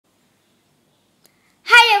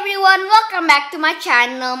welcome back to my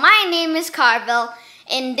channel. My name is Carvel.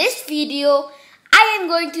 In this video, I am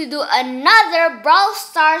going to do another Brawl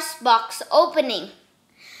Stars box opening.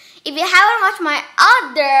 If you haven't watched my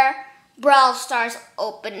other Brawl Stars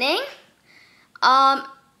opening,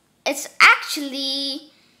 it's actually,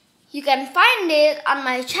 you can find it on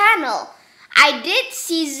my channel. I did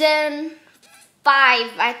season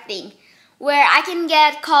 5, I think, where I can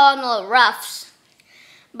get Colonel Ruffs.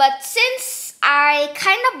 But since I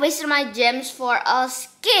kind of wasted my gems for a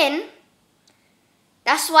skin,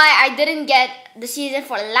 that's why I didn't get the season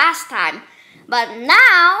for last time. But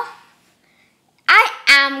now, I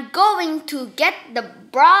am going to get the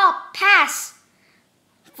Brawl Pass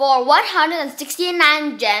for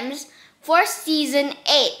 169 gems for season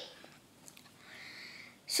 8.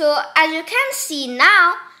 So as you can see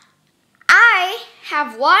now, I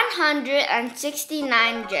have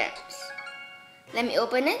 169 gems. Let me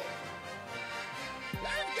open it.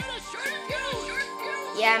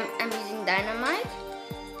 Yeah, I'm using dynamite.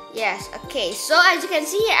 Yes, okay. So as you can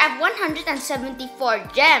see here, I have 174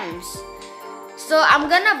 gems. So I'm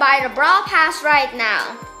gonna buy the Brawl Pass right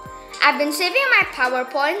now. I've been saving my power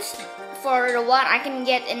points for the one I can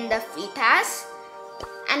get in the free pass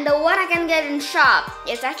and the one I can get in shop.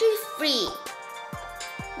 It's actually free.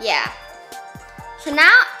 Yeah. So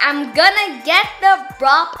now I'm gonna get the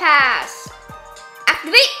Brawl Pass.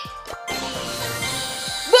 Activate!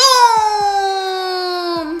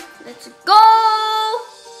 Boom! Let's go!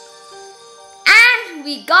 And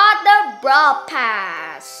we got the Brawl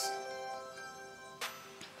Pass.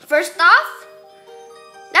 First off,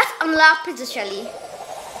 let's unlock Princess Shelly.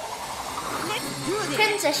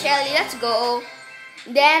 Princess Shelly, let's go.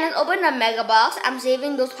 Then let's open the Mega Box. I'm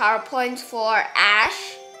saving those power points for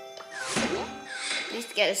Ash. Please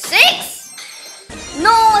get a 6.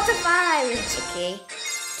 No, it's a 5. It's okay.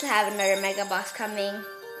 Let's have another Mega Box coming.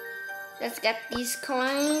 Let's get these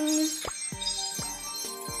coins.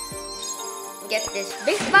 Get this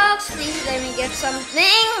big box. Please let me get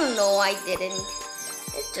something. No, I didn't.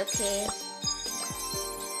 It's okay.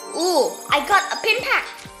 Ooh, I got a pin pack.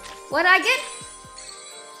 What did I get?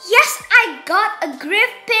 Yes, I got a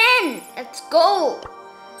Griffin. Let's go.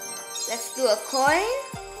 Let's do a coin.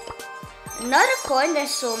 Another coin.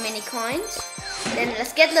 There's so many coins. Then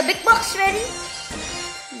let's get the big box ready.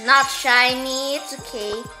 Not shiny. It's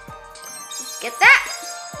okay. Let's get that.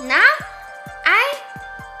 Now, I'm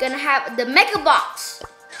gonna have the Mega Box.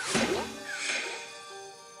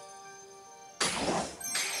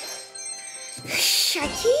 I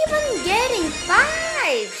keep on getting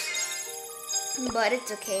 5s. But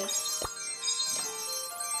it's okay.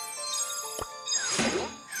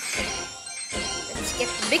 Let's get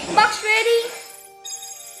the big box ready.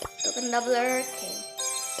 Token doubler, okay.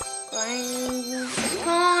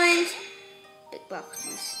 Coins. Big box,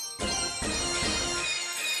 please.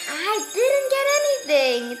 I didn't get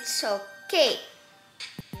anything. It's okay.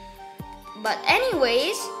 But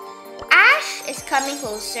anyways, Ash is coming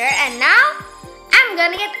closer, and now I'm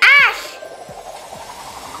gonna get Ash.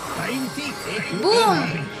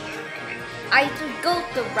 Boom! I go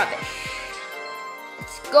to rubbish.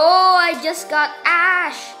 Let's go. I just got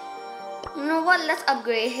Ash. You know what? Let's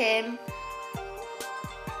upgrade him.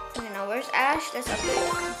 You know, where's Ash? Let's upgrade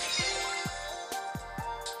him.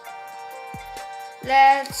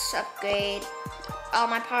 Let's upgrade. All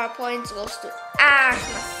my power points goes to Ash,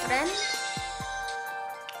 my friend.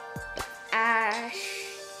 Ash.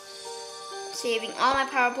 Saving all my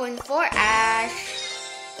power points for Ash.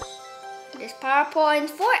 This power point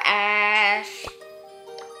for Ash.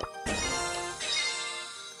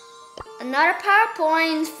 Another power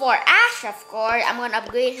point for Ash, of course. I'm gonna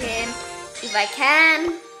upgrade him if I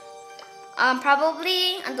can.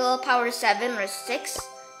 Probably until power 7 or 6.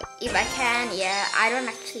 If I can, yeah. I don't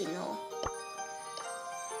actually know.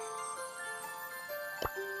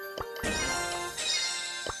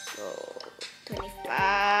 So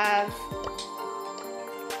 25.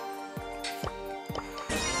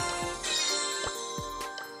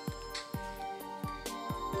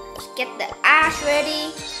 Get the Ash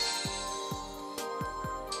ready.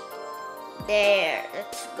 There,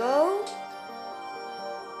 let's go.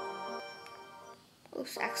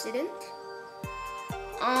 Oops, accident.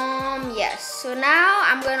 Yes. So now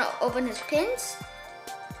I'm gonna open his pins.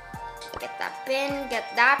 Get that pin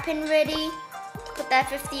ready. Put that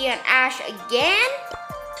 50 on Ash again.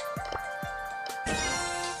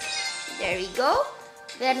 There we go.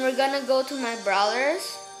 Then we're gonna go to my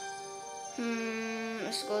brawlers.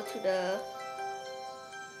 Let's go to the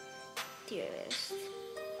tier list.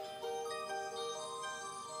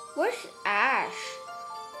 Where's Ash?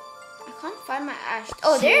 I can't find my Ash.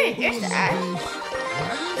 Oh, there's the Ash.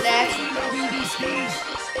 Let's...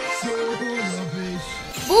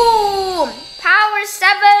 Boom! Power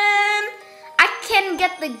 7! I can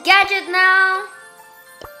get the gadget now.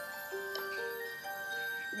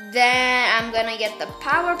 Then I'm gonna get the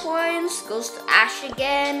power points. Goes to Ash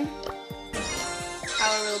again.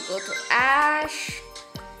 Power will go to Ash.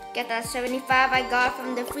 Get that 75 I got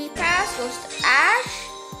from the free pass. Goes to Ash.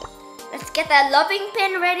 Let's get that loving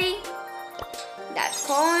pin ready. That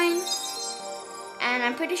coin. And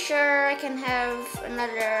I'm pretty sure I can have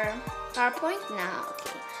another power point now.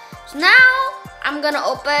 Okay. So now I'm gonna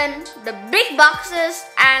open the big boxes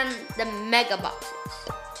and the mega boxes.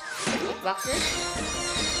 Big boxes.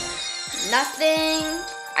 Nothing,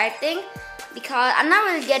 I think, because I'm not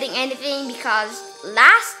really getting anything because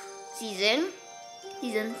last season,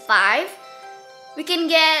 season 5, we can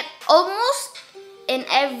get almost in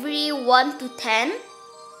every 1 to 10.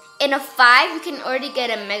 In a 5, we can already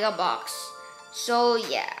get a mega box. So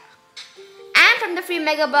yeah. And from the free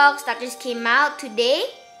mega box that just came out today,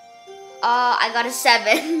 I got a 7.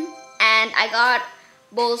 And I got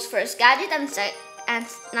Bowl's first gadget and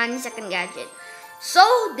 92nd gadget. So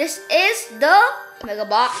this is the mega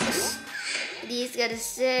box. Please get a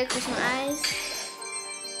 6. Where's my eyes?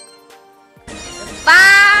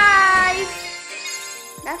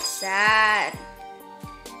 5. That's sad.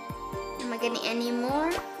 Am I getting any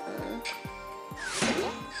more?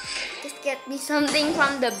 Just get me something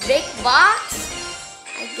from the big box,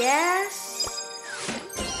 I guess.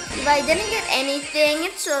 If I didn't get anything,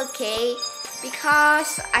 it's okay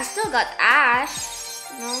because I still got Ash.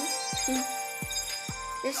 No.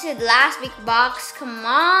 This is the last big box. Come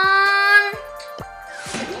on.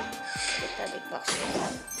 Get that big box.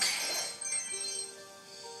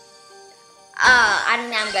 I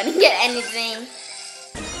don't think I'm gonna get anything.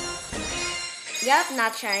 Yep,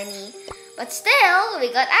 not shiny. But still,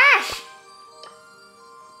 we got Ash.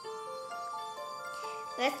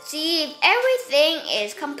 Let's see if everything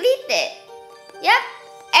is completed. Yep,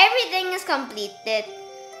 everything is completed.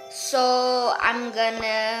 So I'm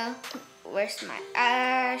gonna... Where's my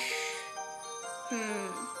Ash?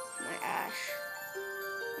 My Ash.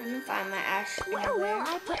 I didn't find my Ash anywhere. Where will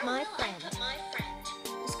I put my friend?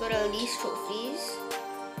 Let's go to Least Trophies.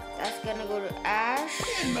 That's gonna go to Ash.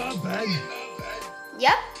 In my bag.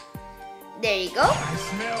 Yep. There you go. I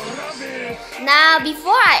smell rubbish. Now,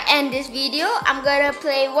 before I end this video, I'm gonna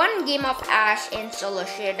play one game of Ash in Solo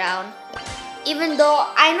Showdown. Even though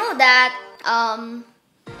I know that I'm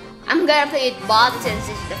gonna play with bot since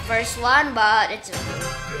it's the first one, but it's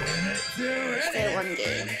still one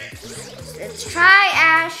game. Let's try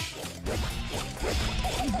Ash.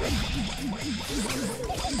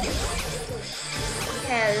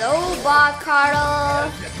 Hello, bot Carvel.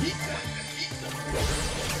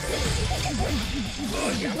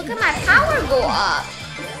 Look at my power go up.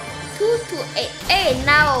 2 to 8. Hey,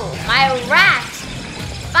 now my rats.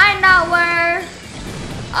 Find out where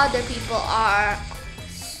other people are.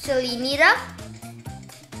 Silly Nita.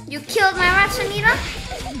 You killed my rats, Nita?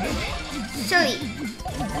 Silly.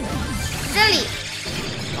 Silly.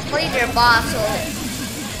 Hopefully they're boss, so...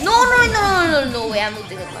 No way, I'm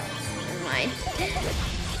losing a boss. Never mind.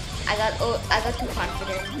 I got too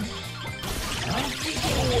confident.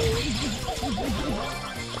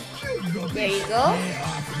 There you go.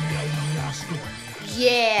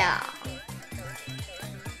 Yeah.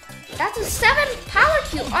 That's a 7 power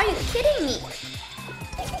cube. Are you kidding me?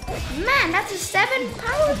 Man, that's a 7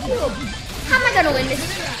 power cube. How am I gonna win this?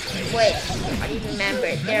 Wait, I didn't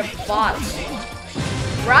remember. They're bots.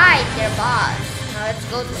 Right, they're bots. Now let's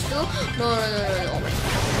go to Stu. No. Oh my god.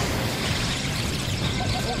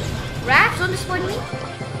 Rats, don't disappoint me.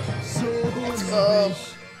 Let's go.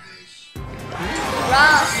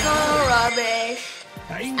 Brawl rubbish.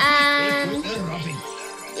 And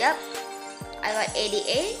yep, I got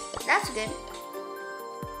 88. That's good.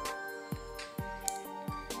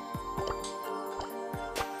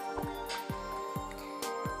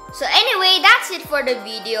 So anyway, that's it for the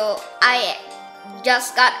video. I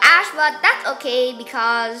just got Ash, but that's okay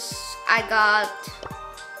because I got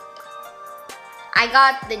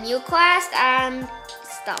the new quest and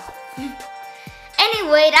stuff.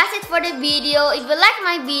 Anyway, that's it for the video. If you like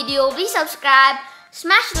my video, please subscribe,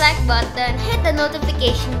 smash the like button, hit the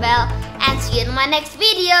notification bell, and see you in my next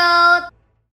video.